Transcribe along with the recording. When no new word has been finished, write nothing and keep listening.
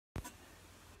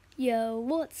Yo,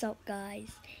 what's up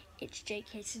guys? It's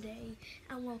JK today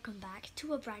and welcome back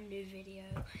to a brand new video.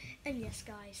 And yes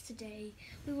guys, today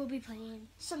we will be playing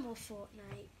some more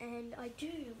Fortnite, and I do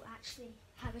actually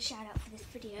have a shout out for this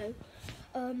video.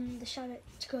 The shout out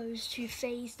goes to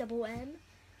FaZe MM.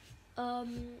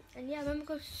 And yeah, remember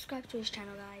go subscribe to his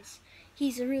channel guys.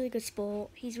 He's a really good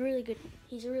sport. He's a really good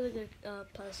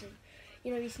person.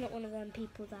 You know, he's not one of them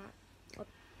people that are,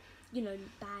 you know,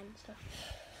 bad and stuff.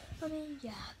 I mean,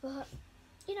 yeah, but,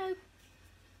 you know,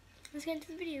 let's get into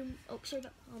the video. Oh, sorry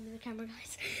about the camera,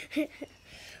 guys.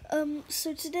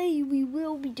 So today we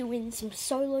will be doing some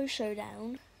solo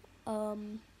showdown,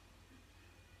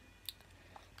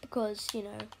 because, you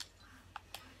know,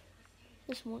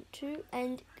 just want to.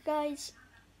 And guys,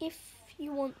 if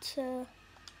you want to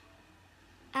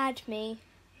add me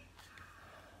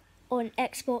on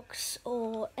Xbox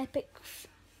or Epic,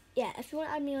 yeah, if you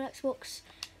want to add me on Xbox,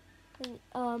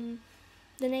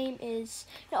 the name is,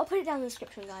 I'll put it down in the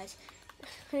description guys. I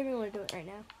don't really want to do it right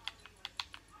now.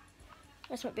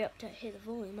 I just might be up to hear the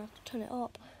volume, I have to turn it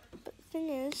up. But the thing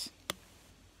is,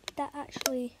 that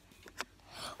actually,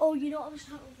 oh, you know what, I was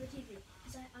turning off the TV,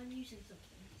 because I'm using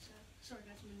something, so, sorry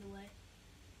guys, I'm in the way.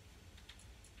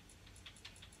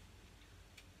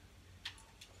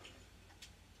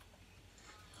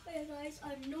 Oh yeah guys,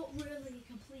 I'm not really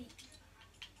complete.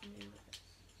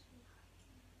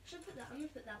 Should I put that? I'm gonna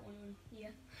put that one on. Yeah,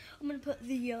 I'm gonna put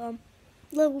the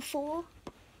level 4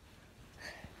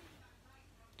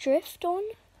 drift on.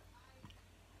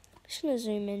 Just gonna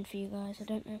zoom in for you guys. I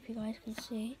don't know if you guys can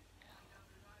see.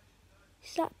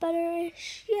 Is that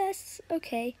better-ish? Yes.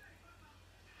 Okay.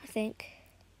 I think.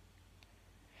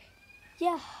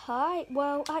 Yeah. Hi.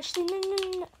 Well, actually,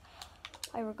 no.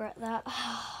 I regret that.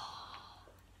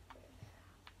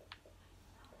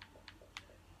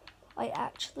 I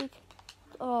actually.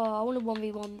 Oh, I want to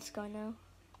 1v1 this guy now.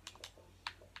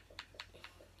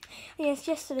 Yes,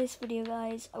 yesterday's video,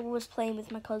 guys, I was playing with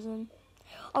my cousin.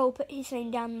 I will put his name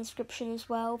down in the description as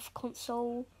well for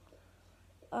console,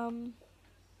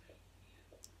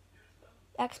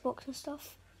 Xbox and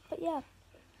stuff. But yeah,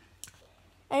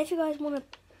 and if you guys want to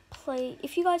play,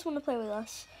 with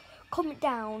us, comment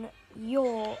down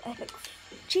your epic.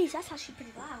 Jeez, that's actually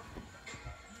pretty loud.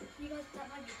 You guys, that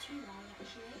might be too loud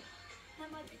actually. That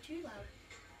might be too loud.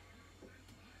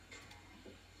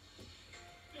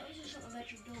 Let me just shut my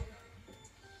bedroom door.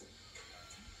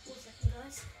 1 second,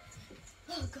 guys.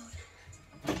 Oh god.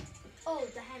 Oh,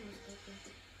 the hand was broken.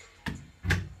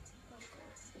 Oh god.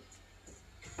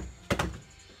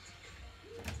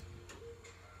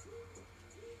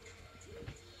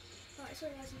 Alright,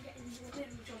 sorry guys, I'm getting a bit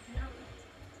of a dropping out.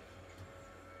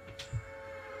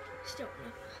 Still no.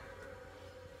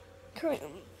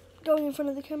 Currently going in front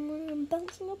of the camera and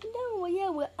bouncing up and down. Well yeah,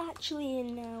 we're actually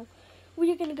in now. We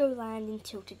are gonna go land in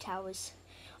Tilted Towers.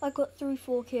 I got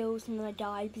 3-4 kills and then I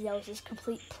died because I was this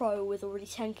complete pro with already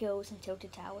 10 kills in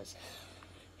Tilted Towers.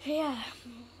 Yeah.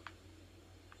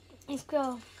 Let's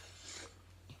go.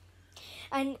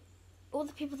 And all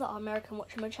the people that are American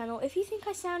watching my channel, if you think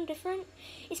I sound different,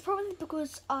 it's probably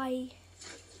because I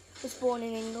was born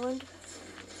in England.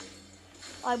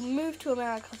 I moved to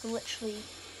America for literally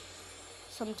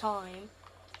some time.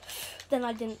 Then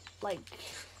I didn't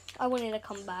I wanted to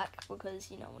come back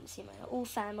because, you know, I want to see my whole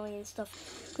family and stuff.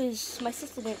 Because my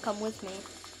sister didn't come with me.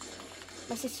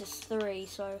 My sister's 3,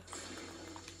 so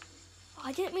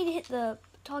I didn't mean to hit the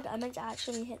target. I meant to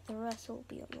actually hit the rest. So it'll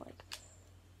be on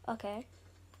okay.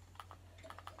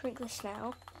 Drink this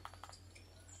now.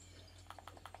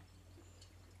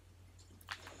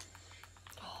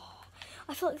 Oh,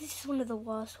 I feel like this is one of the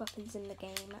worst weapons in the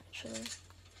game, actually.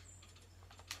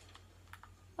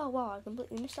 Oh wow, I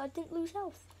completely missed. I didn't lose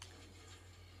health.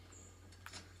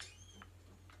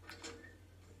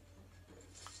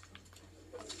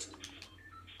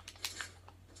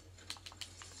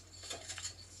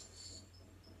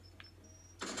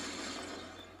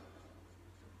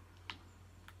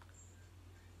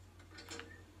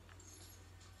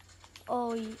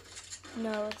 Oh,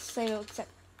 no, it's the same except.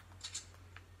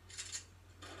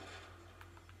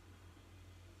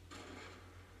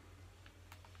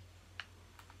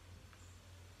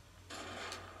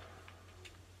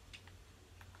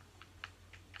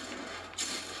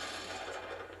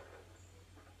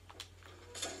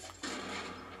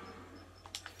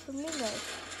 For me, though.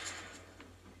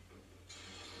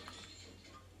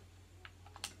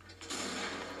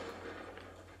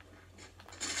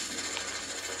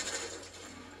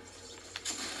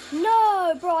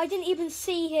 No, bro, I didn't even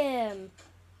see him.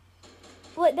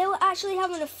 Wait, they were actually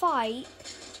having a fight.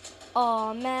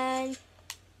 Oh man.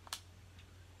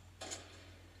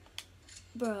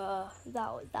 Bruh,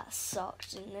 that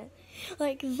sucks, didn't it?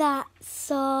 Like, that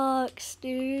sucks,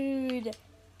 dude.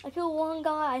 I killed one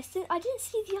guy. I didn't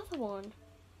see the other one.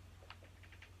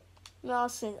 No,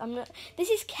 I'm not. This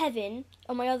is Kevin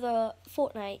on my other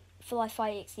Fortnite for Life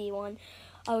 5XD one.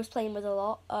 I was playing with a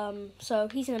lot. So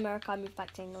he's in America. I moved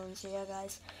back to England. So yeah,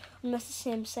 guys, I messaged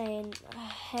him saying,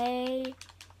 "Hey,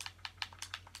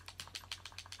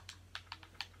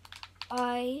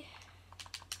 I'm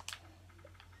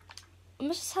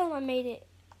just telling him I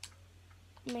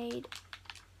made.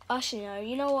 Actually, no.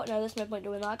 You know what? No, there's no point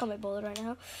doing that. I can't be bothered right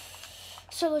now.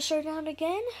 Solo showdown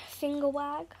again. Finger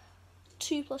wag.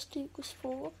 2 + 2 =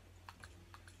 4.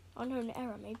 Oh no, an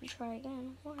error. Maybe try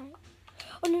again. Alright.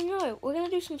 Oh no. We're gonna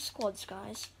do some squads,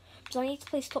 guys. Because I need to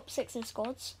place top 6 in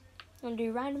squads. I'm gonna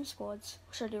do random squads.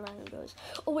 Or should I do random duos?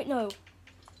 Oh wait, no.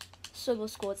 Solo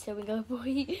squads. Here we go,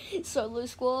 boy. Solo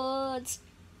squads.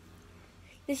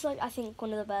 This is like, I think,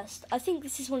 one of the best. I think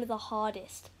this is one of the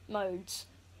hardest modes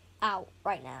out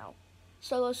right now.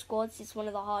 Solo squads is one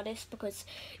of the hardest because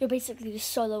you're basically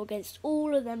just solo against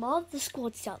all of them other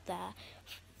squads out there.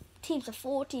 Teams of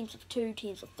 4, teams of 2,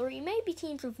 teams of 3, maybe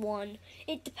teams of 1.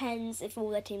 It depends if all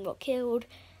their team got killed.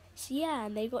 So yeah,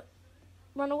 and they got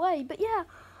run away. But yeah,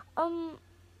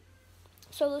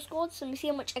 solo squads. Let me see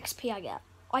how much XP I get.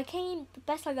 The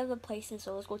best I've ever placed in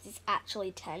solo squads is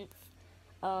actually 10th.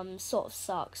 Sort of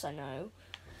sucks, I know.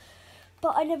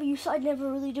 But I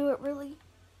never really do it, really.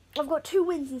 I've got 2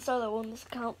 wins in solo on this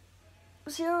account.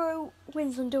 0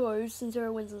 wins on duos and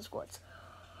 0 wins on squads.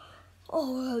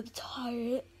 Oh, I'm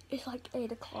tired. It's like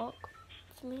 8 o'clock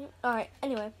for me. Alright,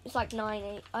 anyway, it's like 9,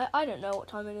 8. I don't know what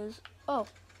time it is. Oh.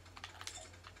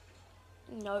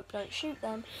 Nope, don't shoot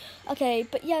them. Okay,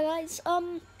 but yeah, guys,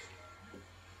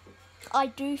 I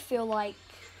do feel like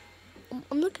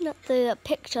I'm looking at the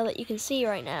picture that you can see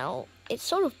right now. It's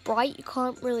sort of bright, you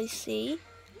can't really see.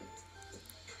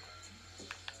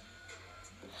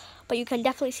 But you can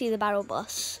definitely see the battle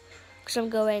bus. Because I'm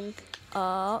going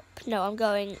up. No, I'm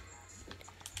going...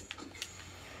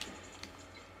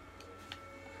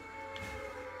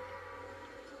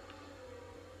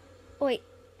 Wait.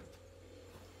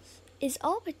 Is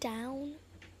up or down?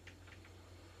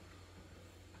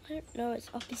 I don't know, it's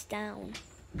up is down.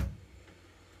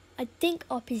 I think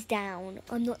up is down.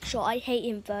 I'm not sure. I hate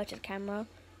inverted camera.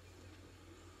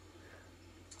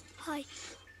 Hi.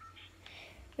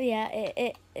 But yeah,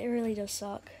 it really does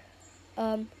suck.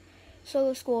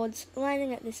 Solo squads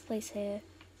landing at this place here.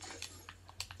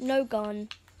 No gun.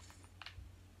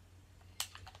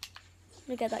 Let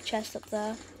me get that chest up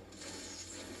there.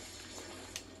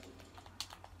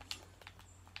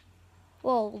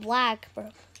 Whoa, lag, bro.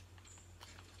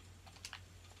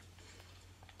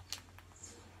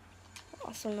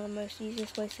 That's one of the most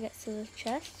easiest ways to get to the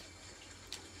chest.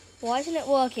 Why isn't it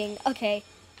working? Okay.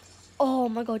 Oh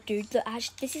my god, dude.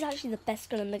 This is actually the best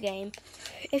gun in the game.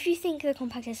 If you think the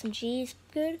compact SMG is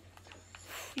good,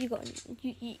 you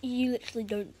literally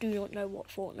do not know what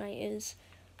Fortnite is.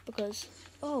 Because,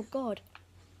 oh god.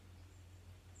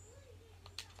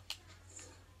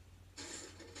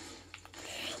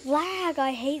 Lag,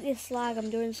 I hate this lag. I'm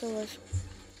doing solos.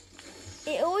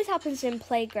 It always happens in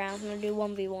playgrounds when I do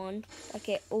 1v1. Like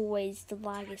the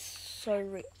lag is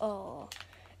so oh,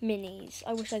 minis.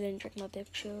 I wish I didn't drink my big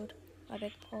shield. My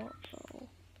big pop. Oh.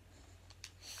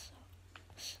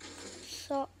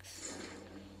 Sucks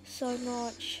so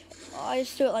much. Oh, I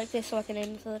just do it like this so I can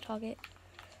aim for the target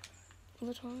all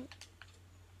the time.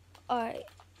 Alright.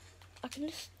 I can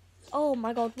just... Oh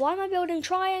my god, why am I building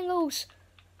triangles?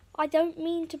 I don't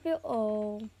mean to build...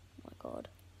 Oh my god.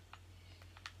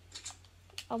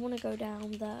 I want to go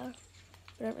down there.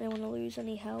 I don't really want to lose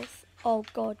any health. Oh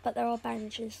god, but there are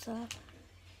bandages there.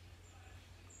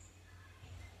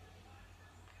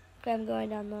 Okay, I'm going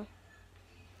down there.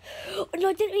 Oh, no,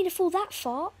 I didn't mean to fall that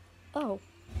far. Oh.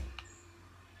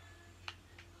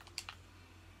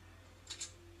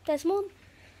 There's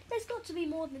got to be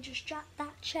more than just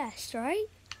that chest, right?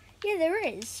 Yeah, there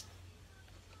is.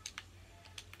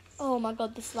 Oh my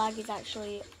god, this lag is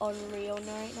actually unreal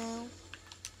right now.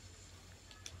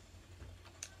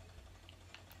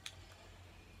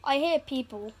 I hear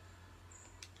people.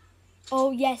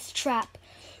 Oh yes, trap.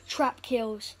 Trap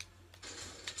kills.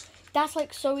 That's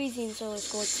like so easy in solo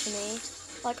squads for me.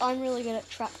 Like I'm really good at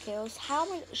trap kills. How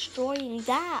am I destroying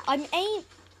that? I'm aim.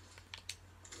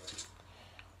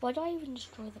 Why do I even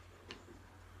destroy them?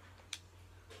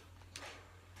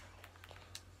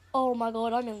 Oh my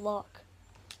god, I'm in luck.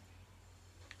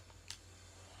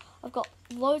 I've got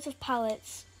loads of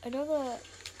pallets, another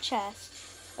chest,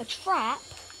 a trap,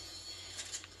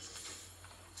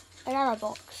 an arrow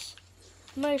box.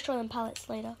 I'm gonna destroy them pallets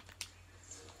later.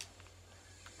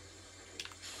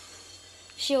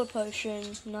 shield potion.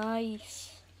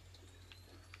 Nice.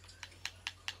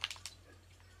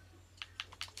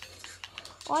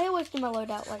 I always do my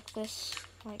loadout like this.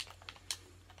 Like,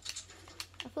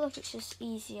 I feel like it's just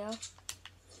easier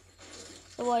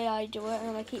the way I do it, and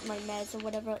then I keep my meds or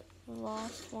whatever. The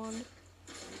last one,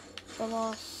 the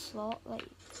last slot, like.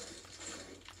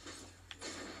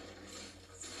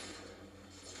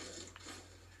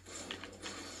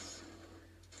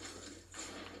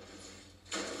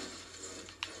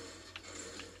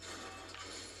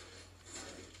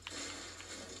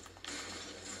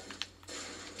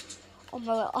 Oh my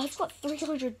god, I've got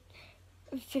 350.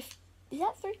 Is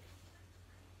that 3?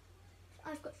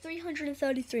 I've got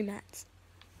 333 mats.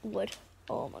 Wood.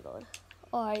 Oh my god.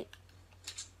 Alright.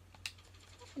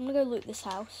 I'm gonna go loot this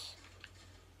house.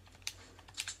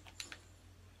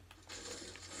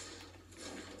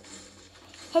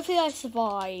 Hopefully I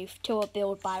survive to a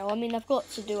build battle. I mean, I've got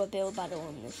to do a build battle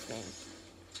on this thing.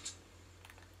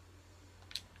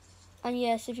 And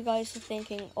yes, if you guys are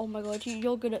thinking, oh my god,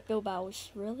 you're good at build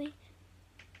battles. Really?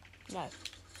 No.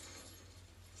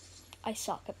 I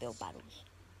suck at build battles.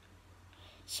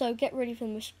 So get ready for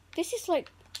the most. This is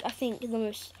like, I think, the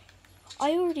most.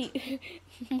 I already.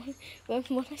 when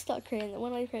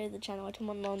I created the channel, I told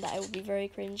my mom that it would be very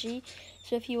cringy.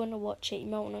 So if you want to watch it, you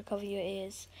might want to cover your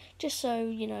ears, just so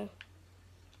you know.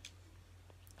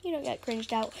 You don't get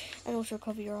cringed out, and also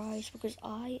cover your eyes because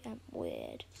I am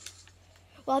weird.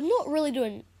 Well, I'm not really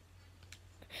doing.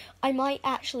 I might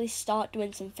actually start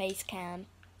doing some face cam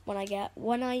when I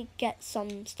get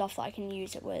some stuff that I can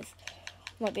use it with.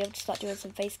 I might be able to start doing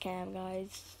some face cam,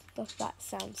 guys. That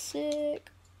sounds sick.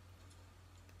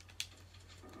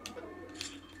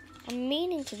 I'm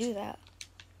meaning to do that.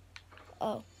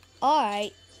 Oh,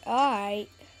 alright.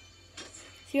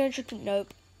 300.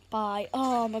 Nope. Bye.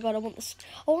 Oh my god, I want this.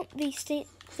 I want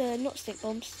the not stick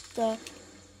bombs. The.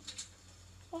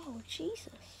 Oh Jesus.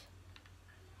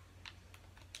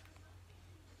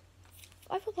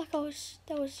 I felt like that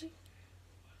was.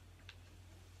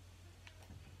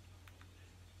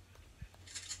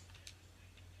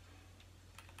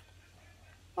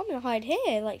 I'm gonna hide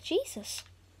here, like Jesus.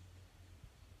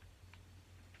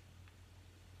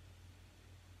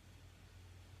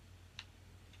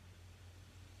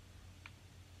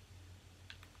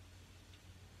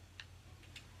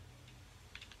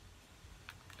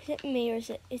 Is it me or is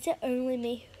it only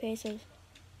me who hears those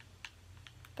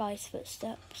guys'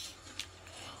 footsteps?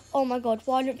 Oh my god,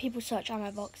 why don't people search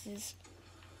ammo boxes?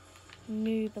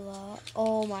 Nubula.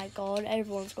 Oh my god,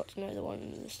 everyone's got to know the one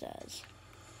under the stairs.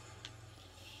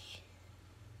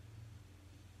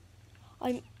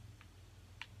 I'm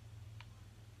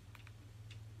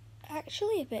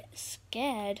actually a bit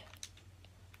scared.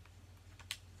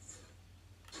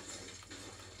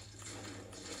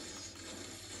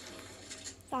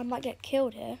 That I might get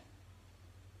killed here.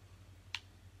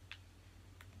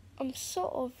 I'm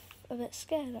sort of a bit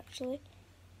scared actually.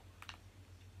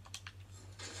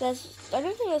 I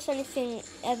don't think there's anything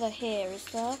ever here, is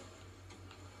there?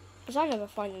 Because I never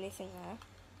find anything there.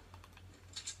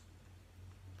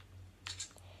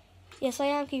 Yes, I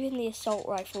am keeping the assault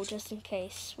rifle just in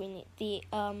case we need the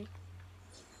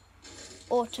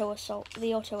auto assault,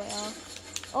 the auto AR.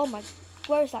 Oh my,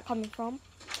 where is that coming from?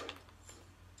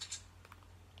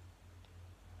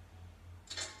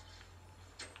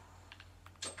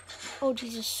 Oh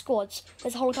Jesus, squads.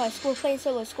 There's a whole entire squad playing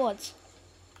solo squads.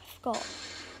 I forgot.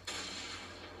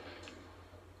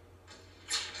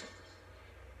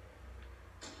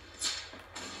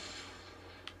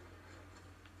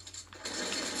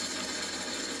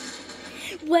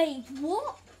 Wait,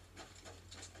 what?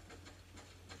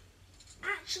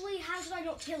 Actually, how did I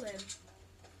not kill him?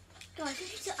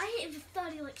 Guys, I hit him for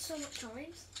 30 like so much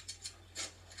times.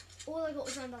 All I got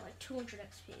was around about like 200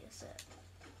 XP, that's it.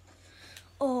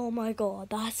 Oh my god,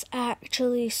 that's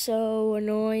actually so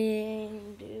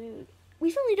annoying, dude.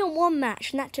 We've only done one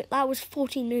match and that was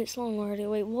 14 minutes long already.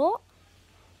 Wait, what?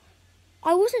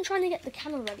 I wasn't trying to get the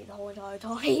camera ready the whole entire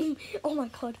time. Oh my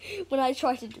god. When I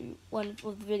tried to do one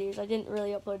of the videos, I didn't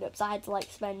really upload it because I had to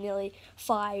like spend nearly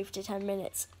 5 to 10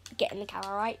 minutes getting the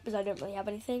camera right because I don't really have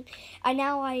anything. And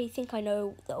now I think I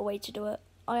know the way to do it.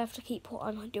 I have to keep what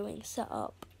I'm doing set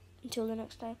up until the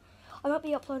next day. I might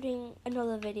be uploading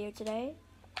another video today.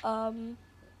 3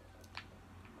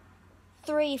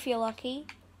 if you're lucky.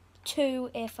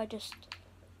 2 if I just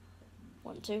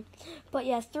want to. But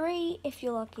yeah, 3 if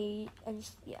you're lucky. And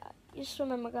yeah, just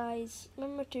remember guys,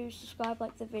 remember to subscribe,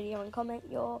 like the video, and comment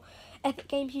your Epic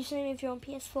Games username if you're on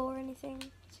PS4 or anything.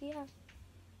 So yeah.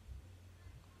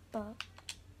 But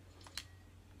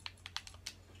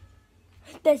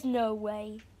there's no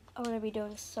way. I'm gonna be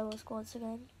doing solo squads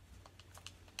again.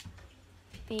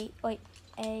 B, wait,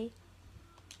 A.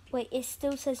 Wait, it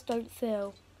still says don't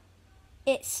fill.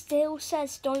 It still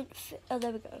says don't fill. Oh,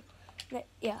 there we go.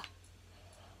 Yeah.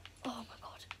 Oh my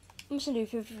god. I'm just gonna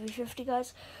do 50v50,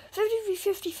 guys.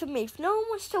 50v50 for me. If no one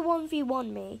wants to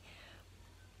 1v1 me,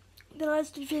 then I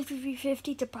just do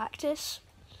 50v50 to practice.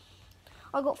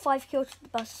 I got 5 kills with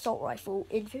the best assault rifle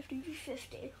in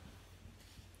 50v50.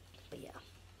 But yeah.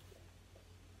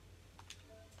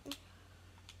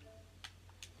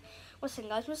 Listen,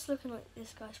 guys, I'm just looking at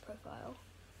this guy's profile.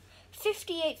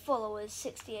 58 followers,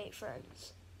 68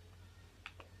 friends.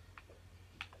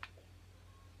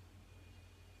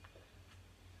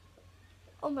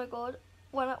 Oh my god.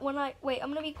 When I wait, I'm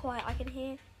gonna be quiet. I can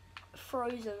hear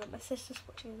Frozen and my sister's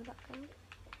watching in the background.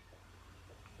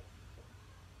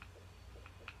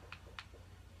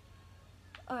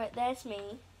 Alright, there's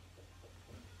me.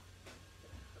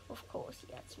 Of course,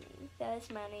 yeah, it's me. There's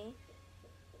Manny.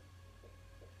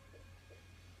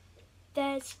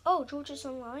 There's... Oh, George is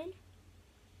online.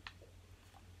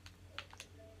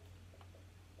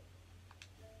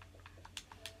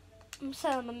 I'm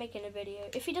saying I'm making a video.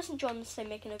 If he doesn't join, say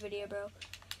making a video, bro.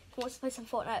 If he wants to play some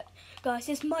Fortnite. Guys,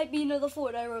 this might be another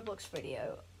Fortnite Roblox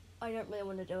video. I don't really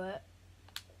want to do it.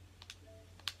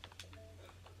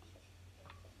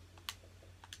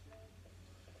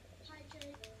 Hi,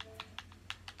 Jake.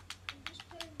 I'm just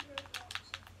playing Roblox.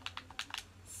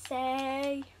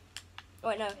 Say... Oh,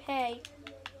 wait, no. Hey.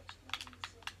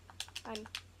 I'm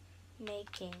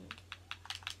making...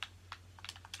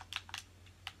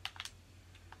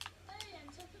 Hey, I'm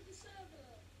top of the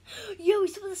server. Yo,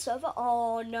 he's top of the server?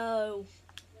 Oh, no.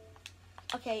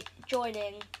 Okay,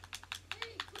 joining.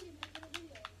 Hey, cool, you're making a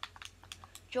video.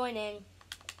 Joining.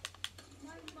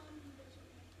 My mum doesn't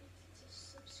want me to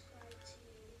subscribe to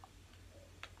you.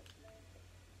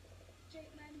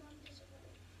 Jake, my mum doesn't want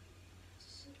me to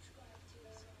subscribe to you.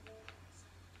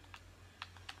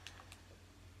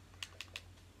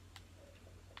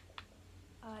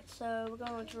 Alright, so we're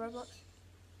going on to Roblox.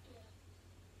 Yeah.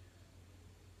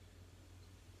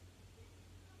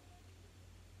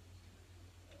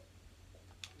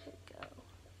 Here we go.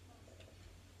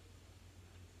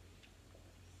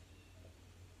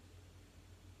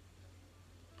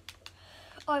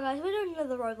 Alright guys, we're doing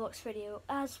another Roblox video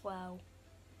as well.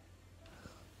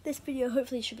 This video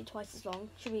hopefully should be twice as long.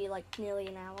 Should be like nearly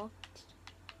an hour.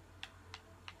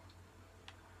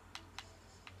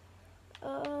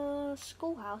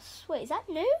 Schoolhouse. Wait, is that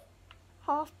new?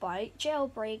 Half bite.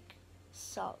 Jailbreak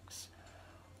sucks.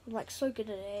 I'm like so good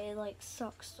at it. It like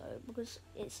sucks though because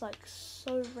it's like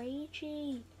so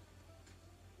ragey.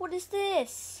 What is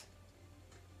this?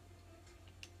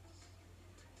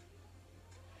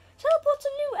 Teleport's a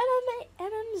new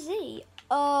MMZ.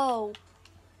 Oh.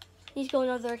 He's got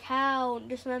another account.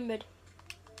 Just remembered.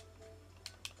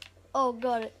 Oh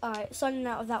god. Alright, signing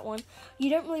out of that one. You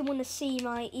don't really want to see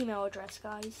my email address,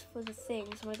 guys, for the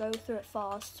things. I'm gonna go through it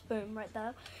fast. Boom, right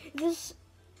there. This.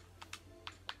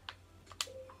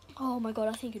 Oh my god,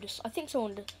 I think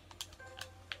someone did.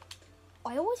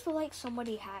 I always feel like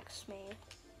somebody hacks me.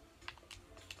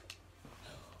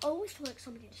 I always feel like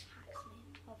somebody just hacks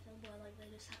me. I feel like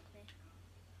they just hack me.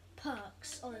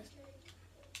 Perks. Oh,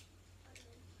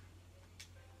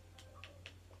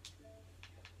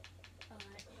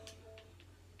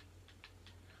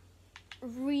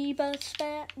 Reba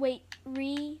spare. Wait,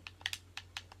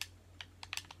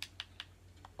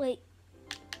 Wait.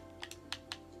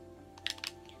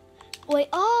 Wait.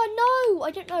 Oh no! I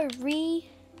don't know.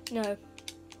 No.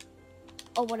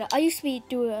 Oh, whatever. I used to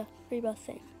do a Reba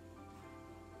thing.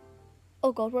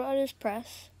 Oh god, what did I just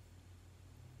press?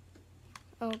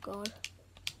 Oh god.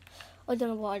 I don't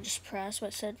know what I just pressed, but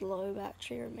it said low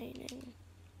battery remaining.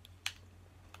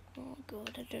 Oh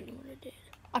god, I don't know what I did.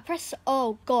 I pressed.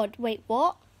 Oh god, wait,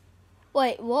 what?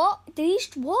 Wait, what?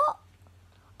 What?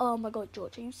 Oh my god,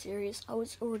 George, are you serious? I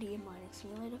was already in Mining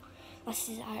Simulator. This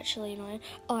is actually annoying.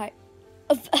 Alright.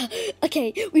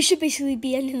 Okay, we should basically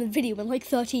be ending the video in like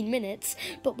 13 minutes,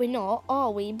 but we're not,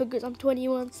 are we? Because I'm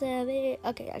 21 savage.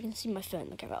 Okay, I can see my phone in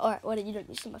the camera. Alright, well, you don't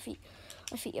need to see my feet.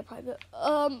 My feet are private.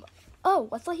 Oh,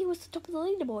 I thought he was the top of the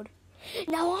leaderboard.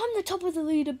 Now I'm the top of the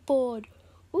leaderboard.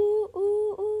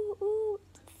 Ooh.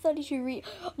 32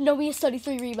 No, he has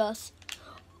 33 rebus.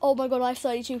 Oh my god, I have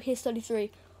 32, he has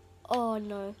 33. Oh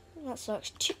no, that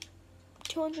sucks.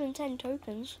 210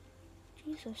 tokens.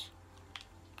 Jesus.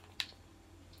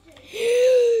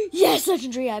 Yes,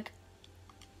 legendary egg.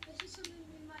 This is something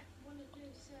we might want to do.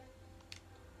 So,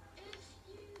 if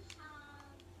you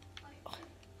have, like, what,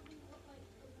 like,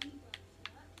 a rebirth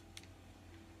for that?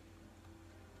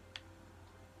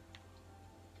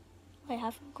 I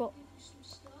have got. give you some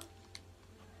stuff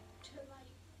to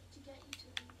get you to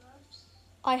rebirths.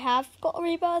 I have got a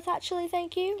rebirth actually.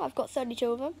 Thank you. I've got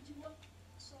 32 of them. Would you want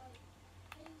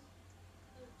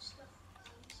stuff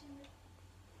into it?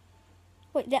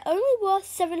 Wait, they're only worth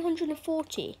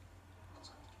 740.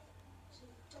 So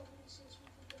double this we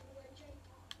can give away, Jake.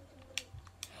 We can wait.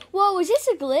 Whoa, is this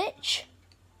a glitch?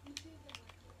 You do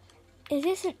them. Is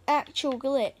this an actual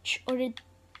glitch? Or did...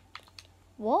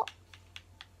 What?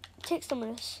 Take some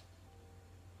of this.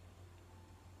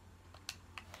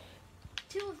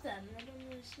 2 of them. I don't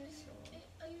know this or...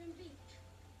 Are you in beach?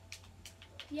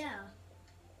 Yeah.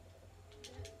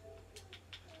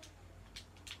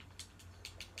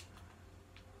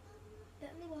 They're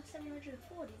only worth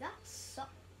 740. That's...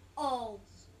 Oh.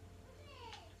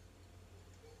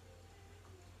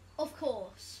 Of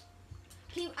course.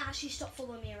 Can you actually stop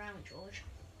following me around, George?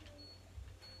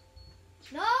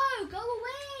 No, go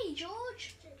away,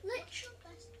 George.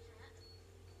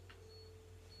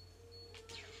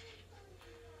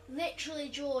 Literally,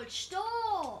 George,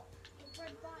 stop.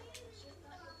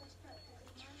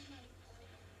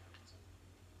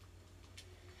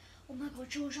 Oh my God,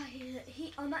 George,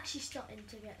 I'm actually starting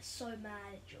to get so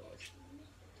mad at George.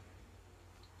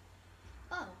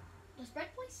 Oh, this bread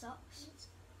boy sucks.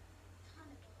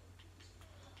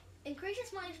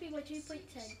 Increases mining speed by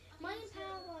 2.10. Mining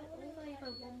power by all the way by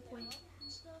 1.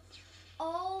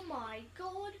 Oh my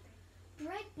God,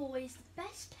 bread boy is the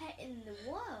best pet in the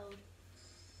world.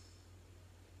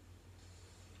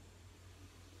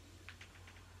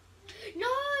 No,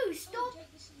 stop. I'm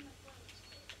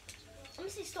gonna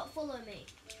say stop following me.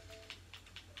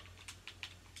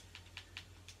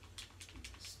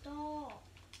 Stop.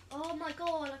 Oh my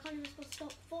God, I can't even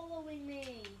stop following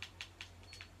me.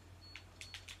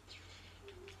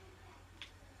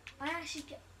 I actually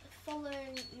get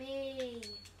following me.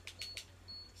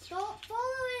 Stop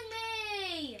following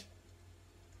me.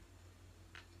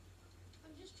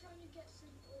 I'm just trying to get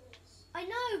some ores. I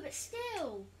know, but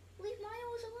still. Leave my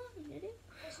ores alone, did you?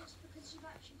 This is because you've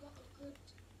actually got a good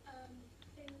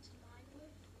thing to mine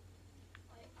with.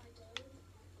 I don't.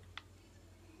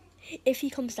 If he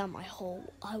comes down my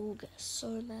hole, I will get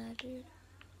so mad, dude.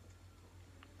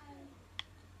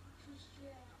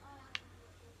 Yeah,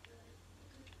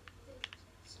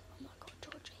 Oh my God,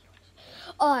 George.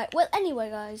 Alright, well,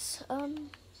 anyway, guys.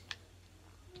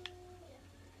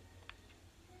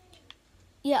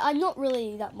 Yeah, I'm not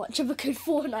really that much of a good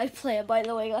Fortnite player, by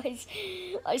the way, guys.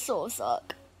 I sort of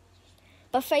suck.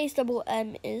 But Phase Double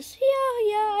M is, yeah,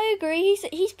 I agree.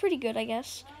 He's pretty good, I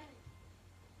guess.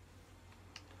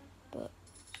 But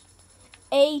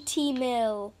 80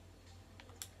 mil.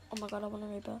 Oh my God, I want to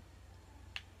rebirth.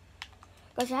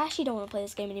 Guys, I actually don't want to play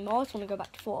this game anymore. I just want to go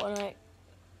back to Fortnite.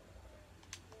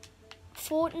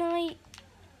 Fortnite.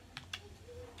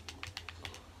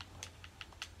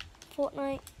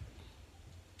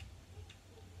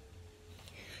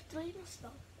 Did I even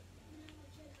stop?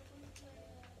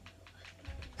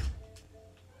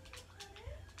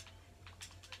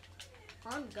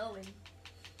 I'm going.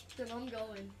 Dude, I'm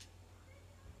going.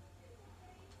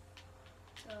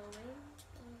 I'm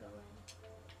going.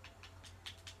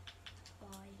 Bye.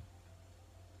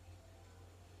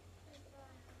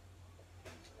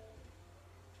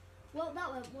 Well,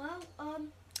 that went well.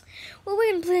 Well,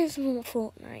 we're gonna play some more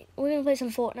Fortnite. We're gonna play some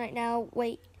Fortnite now.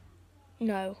 Wait.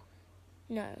 No.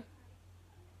 You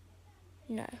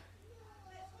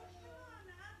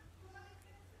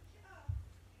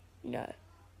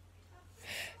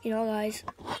know, guys,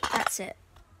 that's it.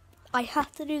 I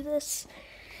have to do this.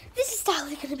 This is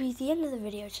sadly going to be the end of the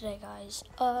video today, guys.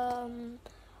 I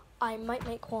might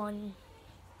make one.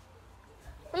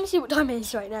 Let me see what time it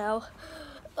is right now.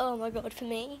 Oh my God, for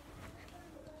me.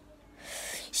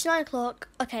 It's 9 o'clock.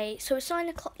 Okay, so it's 9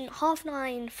 o'clock,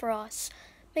 9:30 for us.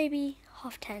 Maybe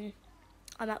 10:30.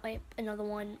 I might wait another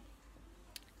one.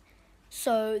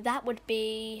 So that would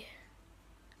be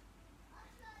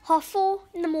 4:30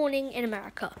 in the morning in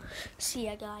America. See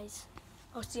ya, guys.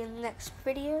 I'll see you in the next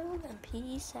video, and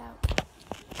peace out.